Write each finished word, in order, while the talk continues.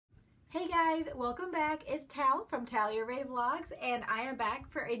guys, welcome back. It's Tal from Tal Your Ray Vlogs, and I am back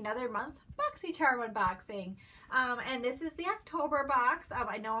for another month's Boxycharm unboxing. And this is the October box.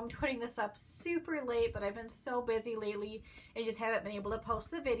 I know I'm putting this up super late, but I've been so busy lately and just haven't been able to post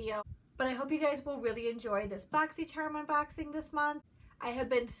the video. But I hope you guys will really enjoy this Boxycharm unboxing this month. I have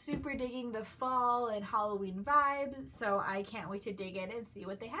been super digging the fall and Halloween vibes, so I can't wait to dig in and see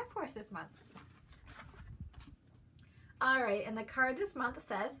what they have for us this month. Alright, and the card this month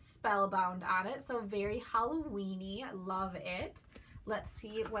says Spellbound on it, so very Halloween-y. I love it. Let's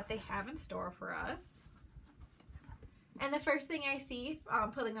see what they have in store for us. And the first thing I see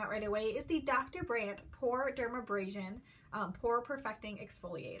pulling out right away is the Dr. Brandt Poredermabrasion Pore Perfecting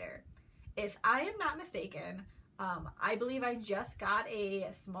Exfoliator. If I am not mistaken, I believe I just got a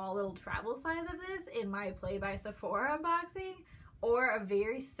small little travel size of this in my Play by Sephora unboxing, or a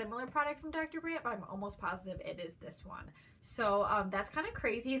very similar product from Dr. Brandt, but I'm almost positive it is this one. So that's kind of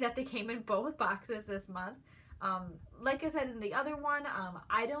crazy that they came in both boxes this month. Like I said in the other one,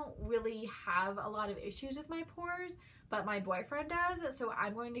 I don't really have a lot of issues with my pores, but my boyfriend does, so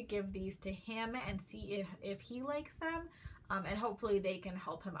I'm going to give these to him and see if he likes them, and hopefully they can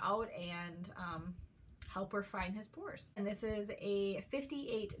help him out and help refine his pores. And this is a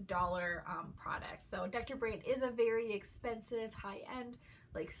 $58 product. So Dr. Brandt is a very expensive, high-end,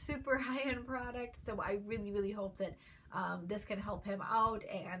 like super high-end product. So I really hope that this can help him out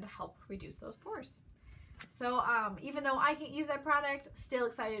and help reduce those pores. So even though I can't use that product, still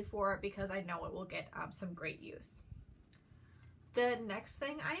excited for it because I know it will get some great use. The next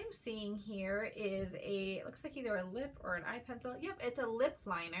thing I am seeing here is it looks like either a lip or an eye pencil. Yep, it's a lip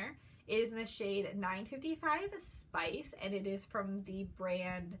liner. It is in the shade 955 Spice, and it is from the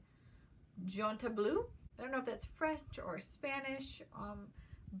brand Jonteblu. I don't know if that's French or Spanish,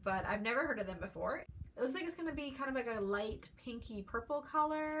 but I've never heard of them before. It looks like it's going to be kind of like a light pinky purple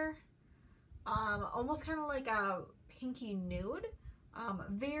color, almost kind of like a pinky nude.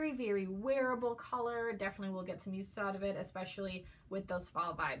 Very wearable color. Definitely will get some use out of it, especially with those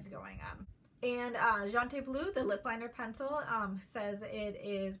fall vibes going on. And Jonteblu, the lip liner pencil, says it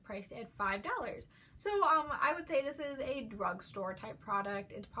is priced at $5. So I would say this is a drugstore type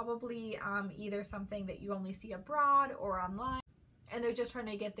product. It's probably either something that you only see abroad or online, and they're just trying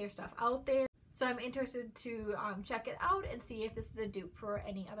to get their stuff out there. So I'm interested to check it out and see if this is a dupe for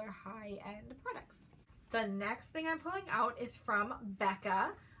any other high-end products. The next thing I'm pulling out is from Becca.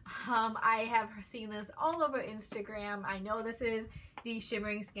 I have seen this all over Instagram. I know this is the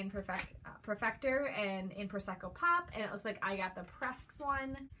Shimmering Skin Perfector and in Prosecco Pop, and it looks like I got the pressed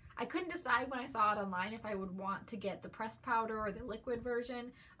one. I couldn't decide when I saw it online if I would want to get the pressed powder or the liquid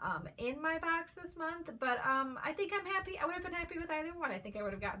version in my box this month, but I think I'm happy. I would have been happy with either one. I think I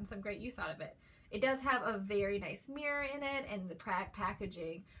would have gotten some great use out of it. It does have a very nice mirror in it, and the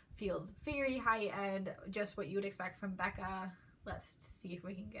packaging feels very high-end, just what you would expect from Becca. Let's see if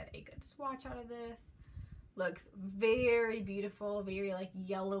we can get a good swatch out of this. Looks very beautiful, very like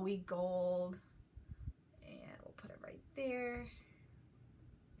yellowy gold. And we'll put it right there.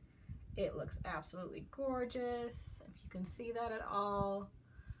 It looks absolutely gorgeous, if you can see that at all.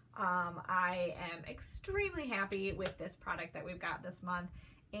 I am extremely happy with this product that we've got this month,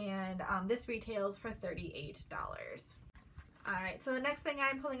 and this retails for $38. Alright, so the next thing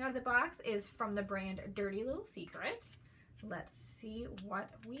I'm pulling out of the box is from the brand Dirty Little Secret. Let's see what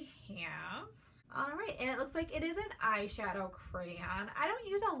we have. Alright, and it looks like it is an eyeshadow crayon. I don't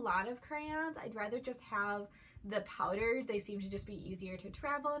use a lot of crayons. I'd rather just have the powders. They seem to just be easier to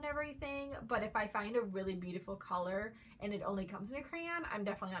travel and everything. But if I find a really beautiful color and it only comes in a crayon, I'm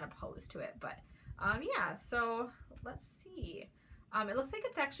definitely not opposed to it. But yeah, so let's see. It looks like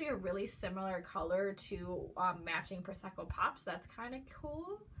it's actually a really similar color to matching Prosecco Pop, so that's kind of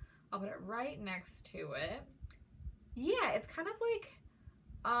cool. I'll put it right next to it. Yeah, it's kind of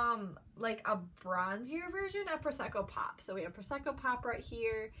like a bronzier version of Prosecco Pop. So we have Prosecco Pop right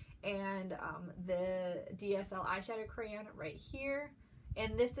here, and the DSL eyeshadow crayon right here.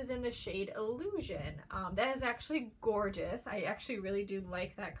 And this is in the shade Illusion. That is actually gorgeous. I actually really do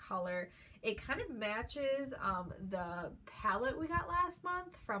like that color. It kind of matches the palette we got last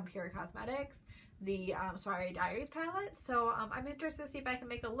month from Pure Cosmetics, the Soiree Diaries palette. So I'm interested to see if I can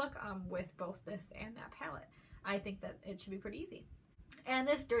make a look with both this and that palette. I think that it should be pretty easy. And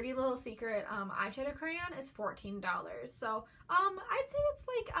this Dirty Little Secret eyeshadow crayon is $14. So I'd say it's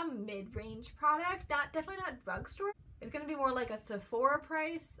like a mid-range product, definitely not drugstore. It's gonna be more like a Sephora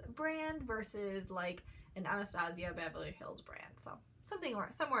price brand versus like an Anastasia Beverly Hills brand. So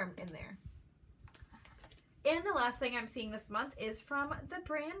somewhere in there. And the last thing I'm seeing this month is from the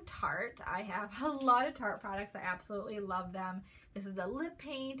brand Tarte. I have a lot of Tarte products. I absolutely love them. This is a lip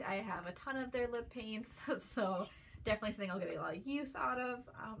paint. I have a ton of their lip paints, so definitely something I'll get a lot of use out of.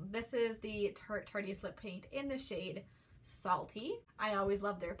 This is the Tarteist lip paint in the shade Salty. I always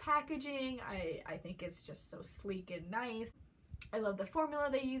love their packaging. I think it's just so sleek and nice. I love the formula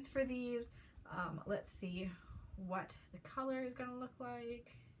they use for these. Let's see what the color is gonna look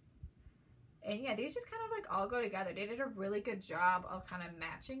like. And yeah, these just kind of like all go together. They did a really good job of kind of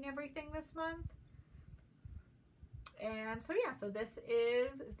matching everything this month. And so yeah, so this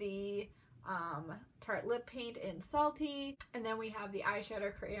is the Tarte lip paint in Salty, and then we have the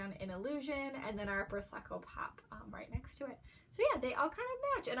eyeshadow crayon in Illusion, and then our Prosecco Pop right next to it. So yeah, they all kind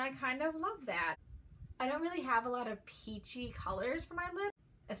of match, and I kind of love that. I don't really have a lot of peachy colors for my lip,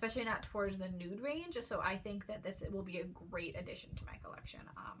 especially not towards the nude range, so I think that this will be a great addition to my collection.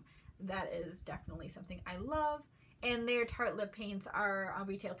 That is definitely something I love, and their Tarte lip paints are on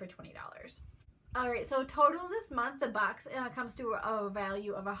retail for $20. Alright, so total this month, the box comes to a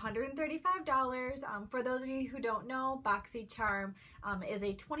value of $135. For those of you who don't know, Boxycharm is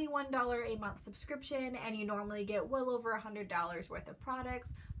a $21 a month subscription, and you normally get well over $100 worth of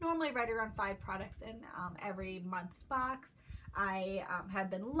products, normally right around 5 products in every month's box. I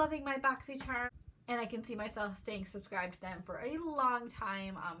have been loving my Boxycharm, and I can see myself staying subscribed to them for a long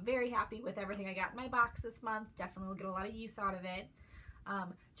time. I'm very happy with everything I got in my box this month. Definitely will get a lot of use out of it.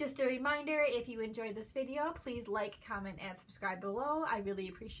 Just a reminder, if you enjoyed this video, please like, comment, and subscribe below. I really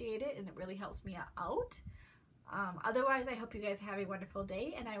appreciate it, and it really helps me out. Otherwise, I hope you guys have a wonderful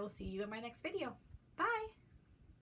day, and I will see you in my next video. Bye!